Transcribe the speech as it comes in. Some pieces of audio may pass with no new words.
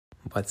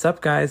What's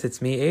up, guys?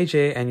 It's me,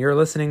 AJ, and you're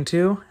listening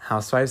to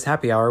Housewives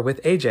Happy Hour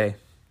with AJ.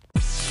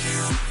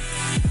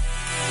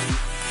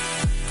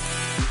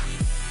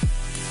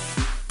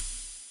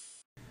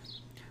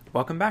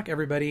 Welcome back,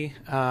 everybody.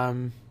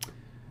 Don't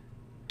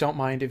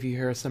mind if you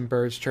hear some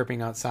birds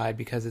chirping outside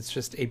because it's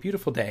just a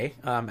beautiful day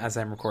as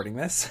I'm recording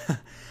this.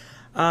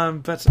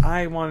 But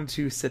I wanted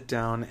to sit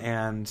down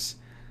and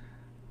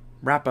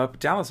wrap up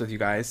Dallas with you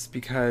guys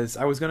because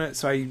I was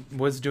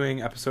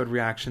doing episode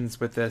reactions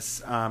with this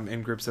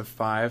in groups of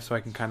 5 so I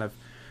can kind of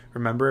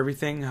remember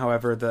everything.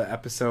 However,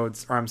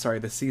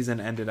 the season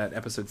ended at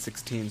episode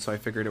 16, so I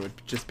figured it would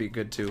just be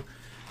good to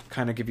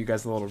kind of give you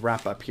guys a little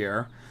wrap up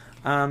here.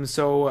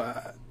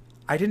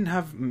 I didn't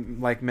have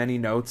many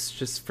notes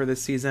just for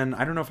this season.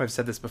 I don't know if I've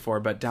said this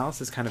before, but Dallas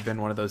has kind of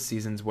been one of those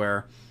seasons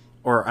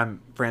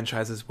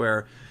franchises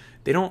where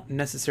they don't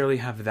necessarily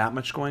have that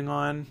much going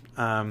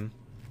on.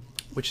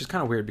 Which is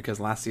kind of weird because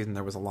last season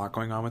there was a lot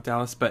going on with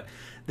Dallas, but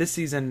this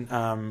season,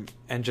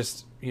 and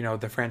just,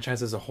 the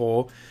franchise as a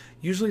whole,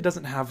 usually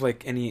doesn't have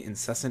any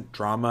incessant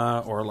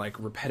drama or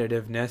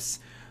repetitiveness.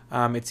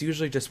 It's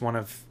usually just one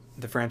of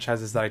the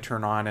franchises that I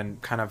turn on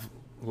and kind of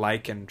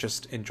and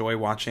just enjoy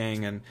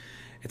watching, and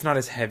it's not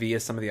as heavy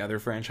as some of the other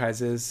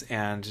franchises,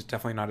 and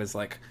definitely not as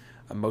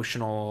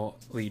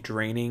emotionally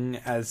draining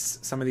as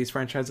some of these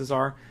franchises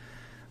are.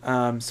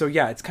 So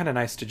yeah, it's kind of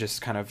nice to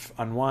just kind of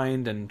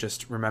unwind and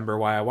just remember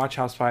why I watch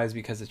Housewives,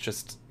 because it's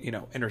just,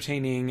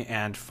 entertaining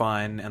and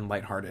fun and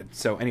lighthearted.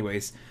 So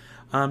anyways,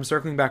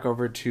 circling back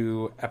over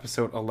to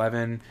episode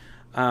 11,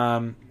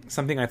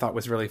 something I thought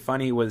was really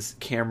funny was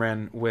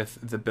Cameran with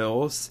the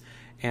bills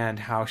and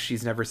how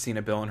she's never seen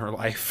a bill in her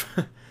life.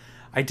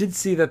 I did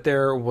see that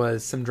there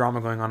was some drama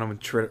going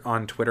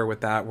on Twitter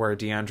with that, where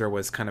Deandra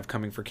was kind of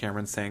coming for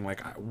Cameran, saying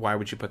why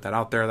would you put that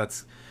out there?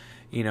 That's,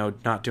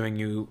 not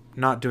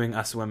doing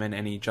us women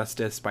any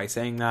justice by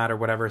saying that or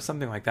whatever,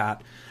 something like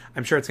that.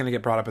 I'm sure it's going to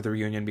get brought up at the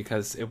reunion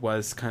because it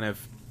was kind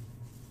of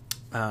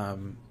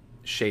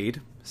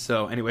shade.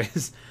 So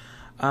anyways,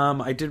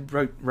 I did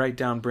write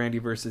down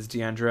Brandi versus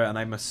Deandra, and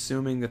I'm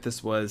assuming that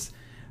this was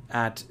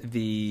at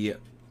the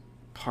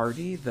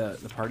party, the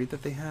party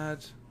that they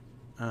had.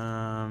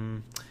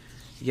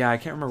 Yeah, I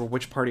can't remember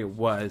which party it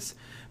was,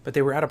 but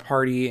they were at a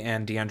party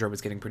and Deandra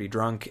was getting pretty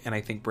drunk, and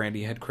I think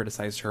Brandi had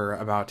criticized her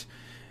about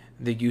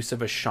the use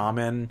of a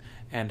shaman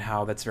and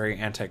how that's very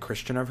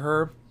anti-Christian of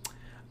her.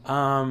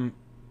 I've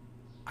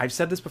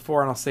said this before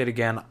and I'll say it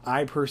again.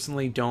 I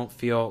personally don't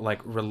feel like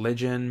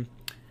religion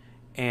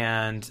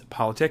and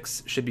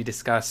politics should be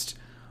discussed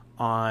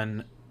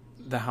on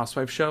the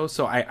Housewives show.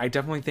 So I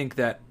definitely think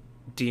that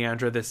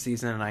Deandra this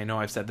season, and I know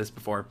I've said this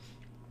before,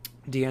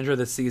 Deandra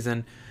this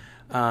season,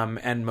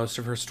 and most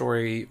of her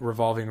story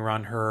revolving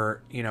around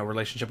her,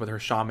 relationship with her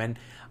shaman,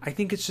 I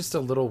think it's just a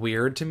little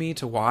weird to me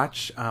to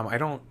watch.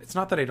 It's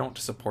not that I don't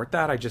support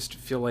that. I just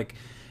feel like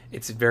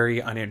it's very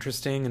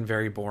uninteresting and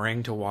very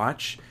boring to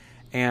watch.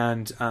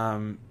 And,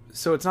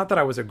 so it's not that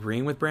I was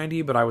agreeing with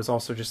Brandi, but I was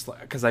also just,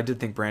 because I did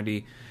think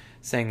Brandi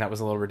saying that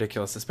was a little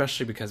ridiculous,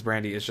 especially because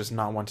Brandi is just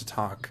not one to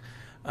talk,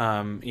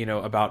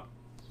 about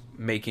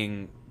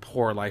making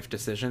poor life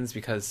decisions,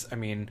 because,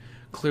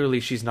 clearly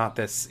she's not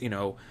this,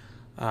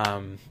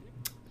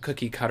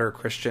 cookie cutter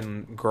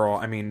Christian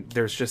girl.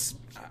 There's just,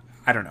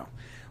 I don't know,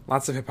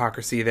 lots of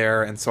hypocrisy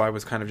there. And so I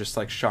was kind of just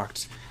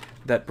shocked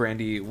that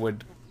Brandi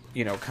would,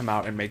 come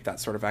out and make that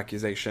sort of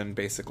accusation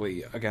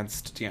basically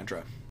against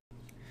Deandra.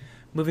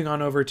 Moving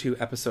on over to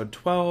episode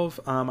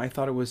 12. I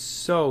thought it was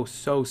so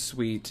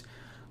sweet,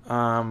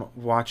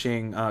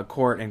 watching,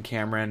 Court and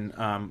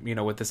Cameran,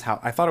 with this house.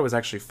 I thought it was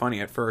actually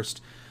funny at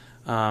first,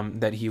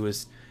 that he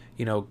was,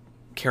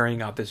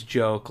 carrying out this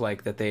joke,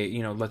 that they,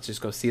 let's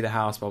just go see the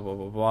house, blah, blah,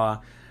 blah, blah.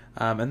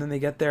 And then they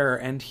get there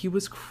and he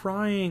was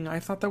crying. I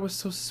thought that was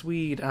so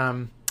sweet.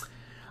 I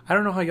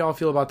don't know how y'all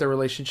feel about their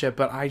relationship,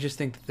 but I just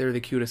think that they're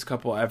the cutest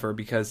couple ever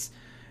because,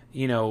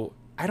 I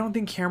don't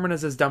think Cameran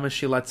is as dumb as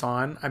she lets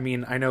on.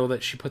 I know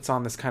that she puts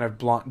on this kind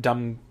of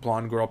dumb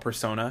blonde girl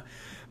persona,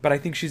 but I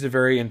think she's a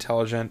very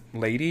intelligent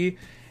lady,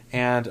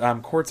 and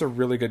Court's a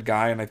really good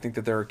guy, and I think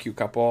that they're a cute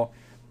couple,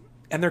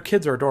 and their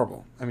kids are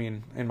adorable,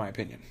 in my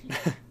opinion.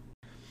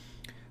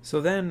 So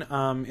then,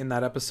 in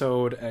that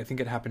episode, I think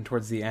it happened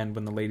towards the end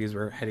when the ladies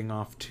were heading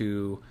off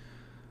to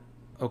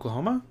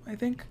Oklahoma, I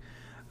think.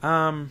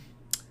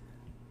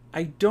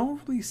 I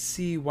don't really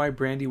see why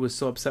Brandi was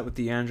so upset with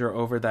Deandra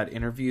over that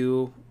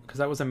interview, because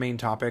that was a main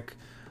topic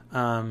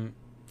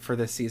for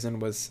this season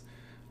was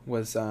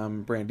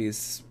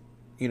Brandi's,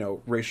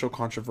 racial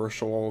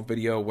controversial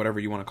video, whatever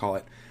you want to call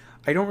it.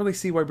 I don't really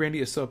see why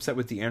Brandi is so upset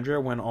with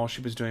Deandra when all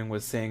she was doing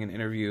was saying in an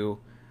interview,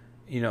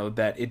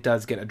 that it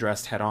does get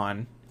addressed head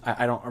on.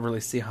 I don't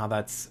really see how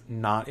that's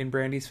not in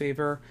Brandi's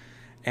favor,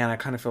 and I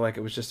kind of feel like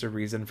it was just a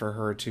reason for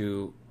her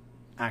to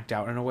act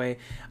out in a way.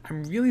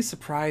 I'm really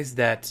surprised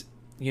that,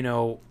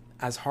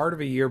 as hard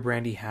of a year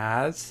Brandi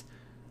has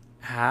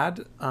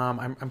had,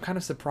 I'm kind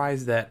of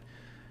surprised that,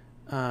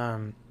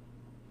 well,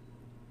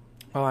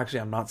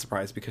 actually, I'm not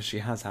surprised because she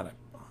has had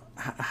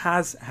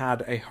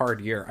a hard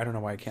year. I don't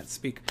know why I can't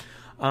speak.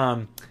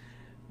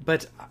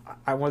 But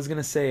I was going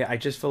to say, I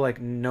just feel like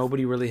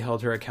nobody really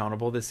held her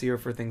accountable this year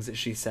for things that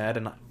she said.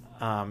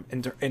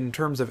 And in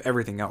terms of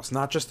everything else,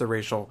 not just the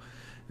racial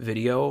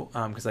video,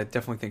 because I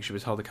definitely think she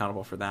was held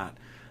accountable for that.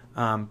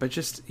 But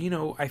just,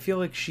 I feel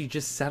like she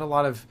just said a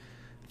lot of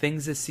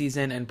things this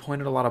season and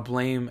pointed a lot of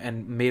blame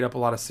and made up a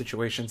lot of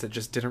situations that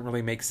just didn't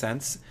really make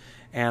sense.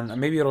 And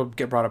maybe it'll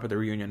get brought up at the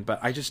reunion, but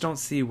I just don't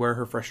see where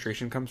her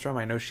frustration comes from.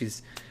 I know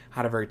she's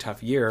had a very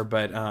tough year,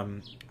 but I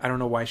don't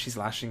know why she's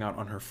lashing out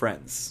on her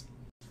friends.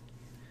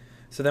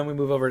 So then we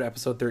move over to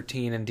episode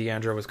 13, and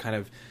D'Andra was kind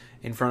of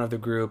in front of the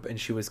group, and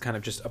she was kind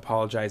of just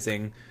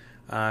apologizing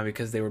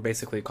because they were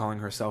basically calling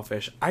her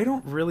selfish. I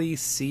don't really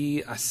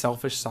see a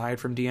selfish side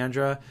from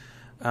D'Andra.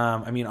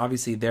 I mean,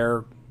 obviously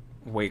they're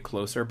way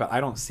closer, but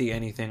I don't see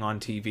anything on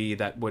TV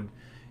that would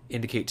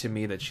indicate to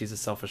me that she's a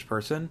selfish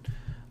person.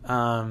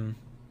 But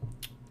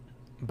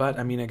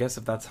I mean, I guess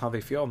if that's how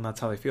they feel, then that's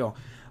how they feel.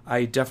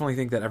 I definitely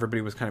think that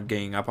everybody was kind of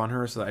ganging up on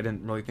her, so I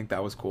didn't really think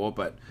that was cool,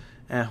 but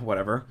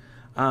whatever.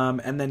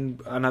 And then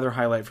another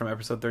highlight from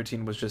episode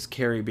 13 was just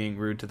Carrie being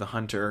rude to the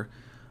hunter,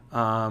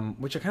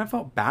 which I kind of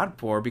felt bad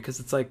for, because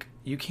it's like,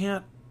 you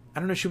can't, I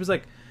don't know, she was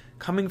like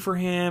coming for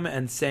him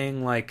and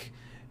saying like,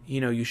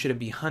 you shouldn't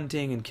be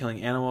hunting and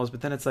killing animals,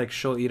 but then it's like,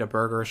 she'll eat a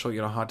burger, she'll eat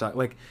a hot dog.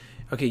 Like,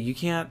 okay, you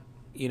can't,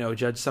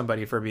 judge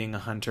somebody for being a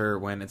hunter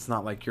when it's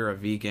not like you're a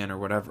vegan or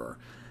whatever.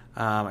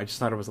 I just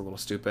thought it was a little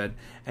stupid,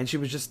 and she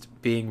was just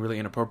being really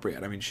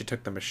inappropriate. I mean, she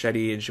took the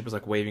machete and she was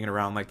like waving it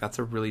around like that's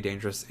a really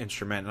dangerous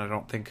instrument, and I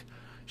don't think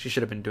she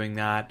should have been doing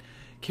that.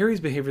 Carrie's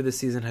behavior this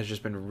season has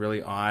just been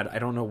really odd. I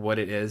don't know what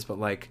it is, but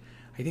like,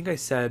 I think I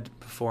said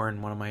before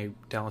in one of my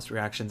Dallas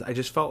reactions, I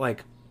just felt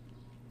like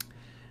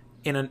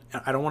I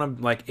don't want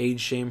to like age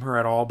shame her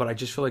at all, but I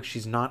just feel like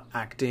she's not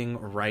acting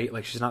right.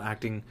 Like, she's not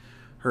acting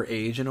her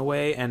age in a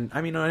way. And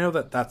I mean, I know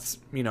that that's,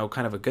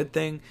 kind of a good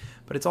thing,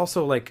 but it's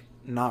also like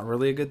not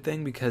really a good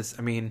thing, because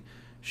I mean,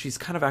 she's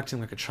kind of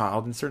acting like a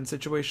child in certain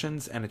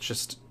situations, and it's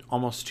just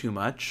almost too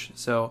much.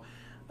 So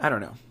I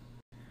don't know.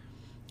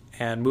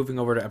 And moving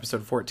over to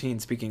episode 14,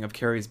 speaking of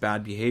Carrie's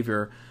bad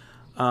behavior,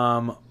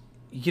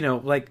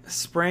 like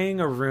spraying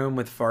a room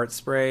with fart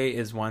spray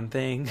is one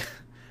thing,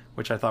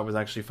 which I thought was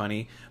actually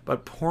funny,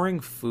 but pouring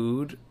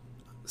food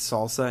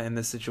salsa in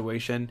this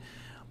situation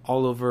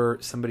all over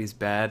somebody's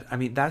bed, I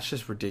mean, that's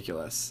just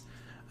ridiculous.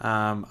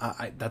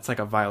 That's like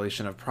a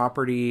violation of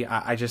property.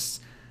 I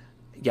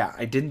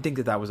didn't think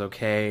that was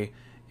okay.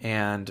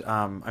 And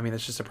I mean,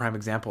 it's just a prime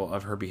example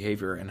of her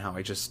behavior and how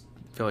I just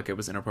feel like it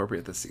was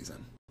inappropriate this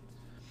season.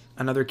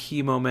 Another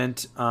key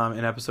moment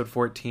in episode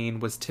 14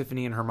 was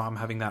Tiffany and her mom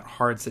having that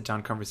hard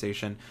sit-down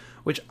conversation,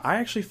 which I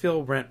actually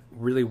feel went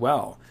really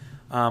well.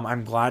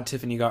 I'm glad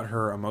Tiffany got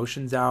her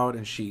emotions out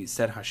and she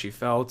said how she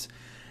felt.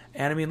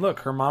 And I mean,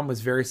 look, her mom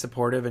was very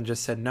supportive and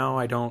just said, no,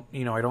 I don't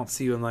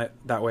see you in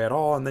that way at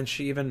all. And then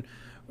she even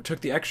took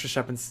the extra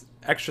step and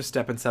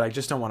said, I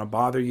just don't want to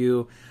bother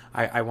you.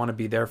 I want to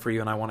be there for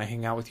you, and I want to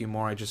hang out with you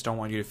more. I just don't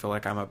want you to feel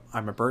like I'm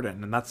a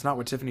burden. And that's not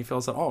what Tiffany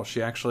feels at all.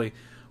 She actually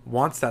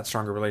wants that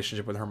stronger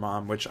relationship with her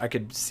mom, which I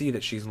could see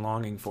that she's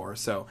longing for.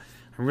 So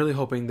I'm really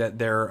hoping that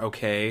they're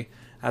okay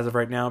as of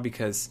right now,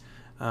 because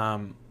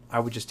I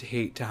would just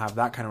hate to have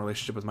that kind of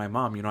relationship with my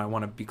mom. I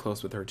want to be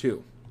close with her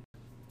too.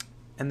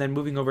 And then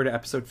moving over to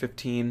episode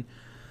 15,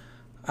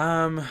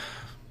 trying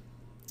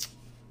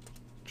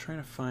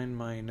to find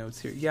my notes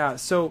here. Yeah,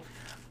 so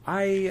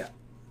I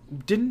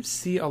didn't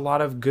see a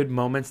lot of good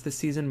moments this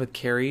season with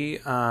Carrie.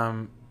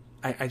 I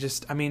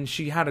mean,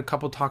 she had a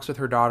couple talks with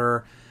her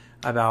daughter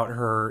about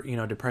her,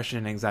 depression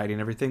and anxiety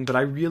and everything, but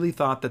I really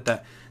thought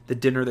that the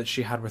dinner that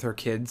she had with her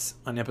kids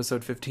on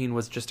episode 15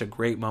 was just a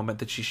great moment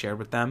that she shared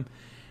with them.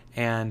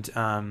 And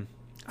I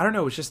don't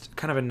know, it was just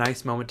kind of a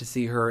nice moment to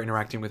see her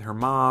interacting with her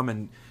mom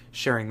and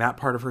sharing that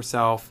part of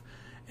herself.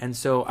 And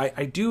so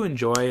I do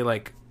enjoy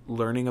like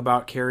learning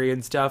about Carrie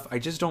and stuff. I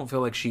just don't feel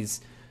like she's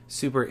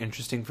super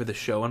interesting for the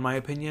show, in my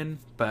opinion.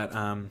 But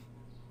I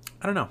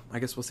don't know. I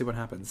guess we'll see what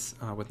happens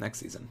with next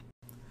season.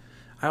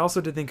 I also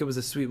did think it was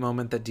a sweet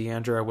moment that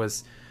D'Andra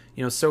was,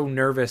 so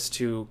nervous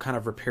to kind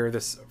of repair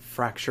this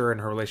fracture in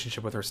her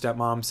relationship with her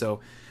stepmom.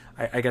 So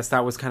I guess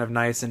that was kind of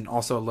nice, and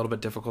also a little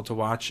bit difficult to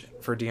watch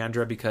for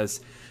D'Andra,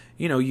 because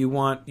you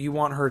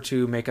want her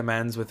to make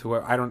amends with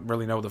whoever. I don't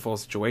really know the full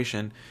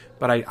situation,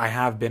 but I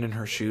have been in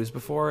her shoes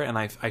before, and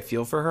I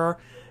feel for her.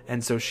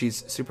 And so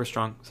she's super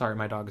strong. Sorry,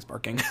 my dog is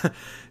barking.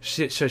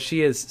 So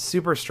she is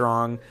super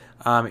strong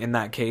in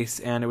that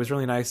case, and it was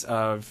really nice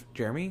of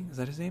Jeremy, is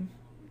that his name,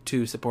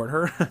 to support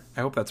her.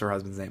 I hope that's her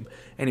husband's name.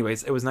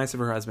 Anyways, it was nice of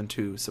her husband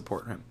to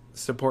support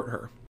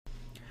her.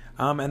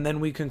 And then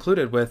we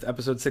concluded with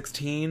episode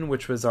 16,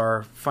 which was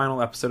our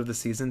final episode of the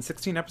season.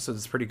 16 episodes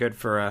is pretty good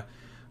for a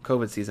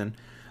COVID season.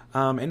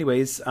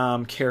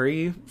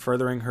 Carrie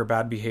furthering her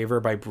bad behavior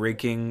by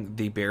breaking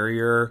the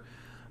barrier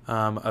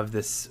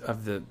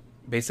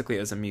basically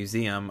as a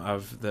museum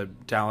of the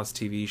Dallas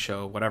TV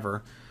show,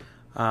 whatever,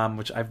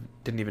 which I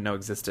didn't even know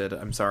existed.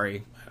 I'm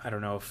sorry. I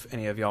don't know if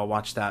any of y'all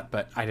watched that,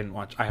 but I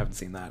haven't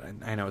seen that.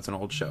 I know it's an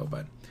old show,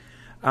 but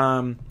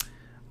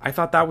I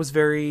thought that was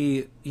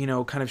very,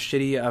 kind of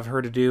shitty of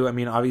her to do. I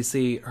mean,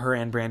 obviously her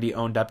and Brandy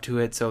owned up to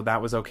it, so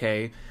that was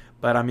okay.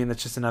 But I mean,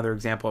 that's just another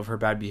example of her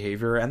bad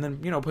behavior. And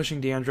then,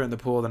 pushing Deandra in the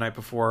pool the night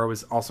before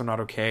was also not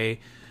okay.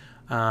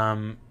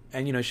 And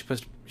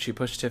she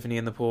pushed Tiffany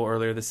in the pool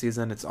earlier this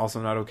season. It's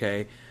also not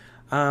okay.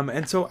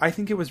 And so I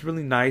think it was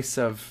really nice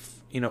of,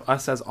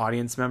 us as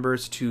audience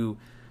members to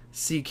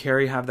see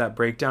Carrie have that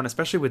breakdown,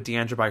 especially with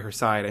Deandra by her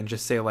side, and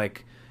just say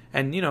like,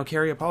 and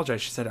Carrie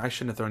apologized. She said, "I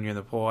shouldn't have thrown you in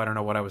the pool. I don't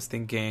know what I was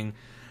thinking.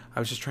 I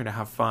was just trying to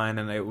have fun,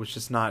 and it was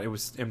just not. It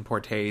was in poor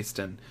taste."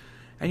 And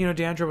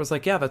Deandra was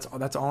like, "Yeah,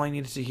 that's all I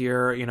needed to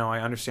hear. I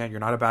understand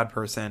you're not a bad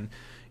person.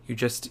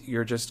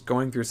 You're just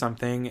going through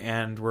something,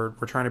 and we're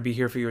trying to be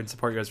here for you and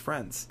support you as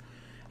friends."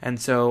 And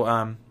so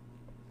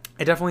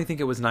I definitely think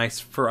it was nice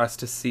for us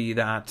to see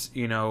that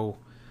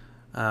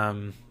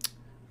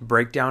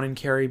breakdown in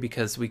Carrie,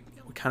 because we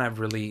kind of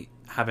really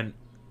haven't.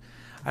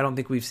 I don't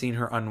think we've seen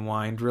her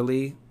unwind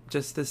really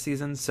just this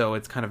season, so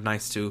it's kind of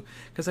nice to,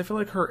 because I feel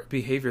like her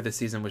behavior this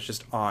season was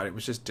just odd. It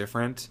was just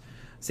different.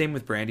 Same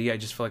with Brandy. I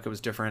just feel like it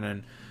was different,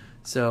 and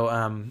so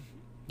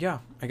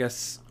I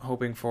guess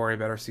hoping for a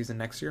better season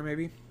next year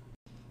maybe.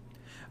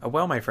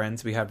 Well, my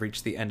friends, we have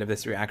reached the end of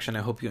this reaction. I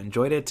hope you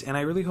enjoyed it, and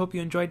I really hope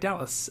you enjoyed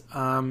Dallas.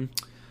 I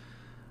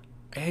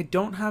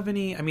don't have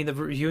any. I mean, the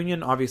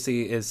reunion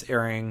obviously is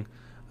airing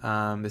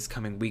this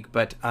coming week,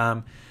 but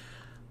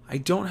I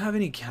don't have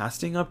any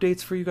casting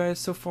updates for you guys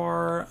so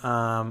far.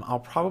 I'll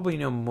probably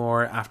know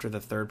more after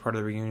the third part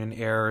of the reunion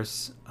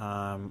airs.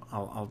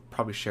 I'll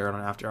probably share it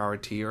on After Hour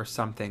Tea or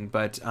something.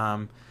 But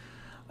and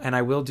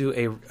I will do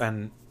a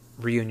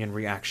reunion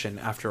reaction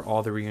after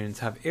all the reunions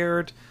have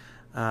aired.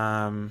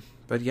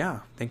 But yeah,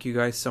 thank you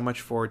guys so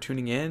much for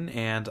tuning in,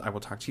 and I will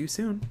talk to you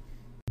soon.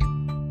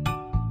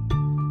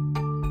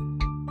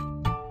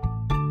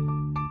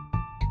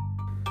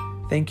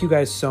 Thank you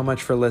guys so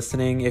much for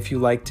listening. If you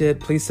liked it,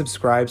 please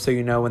subscribe so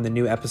you know when the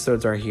new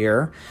episodes are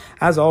here.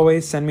 As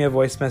always, send me a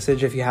voice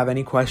message if you have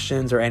any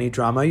questions or any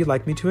drama you'd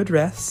like me to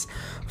address.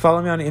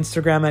 Follow me on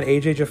Instagram at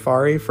AJ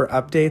Jafari for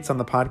updates on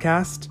the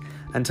podcast.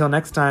 Until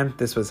next time,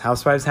 this was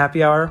Housewives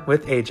Happy Hour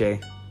with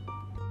AJ.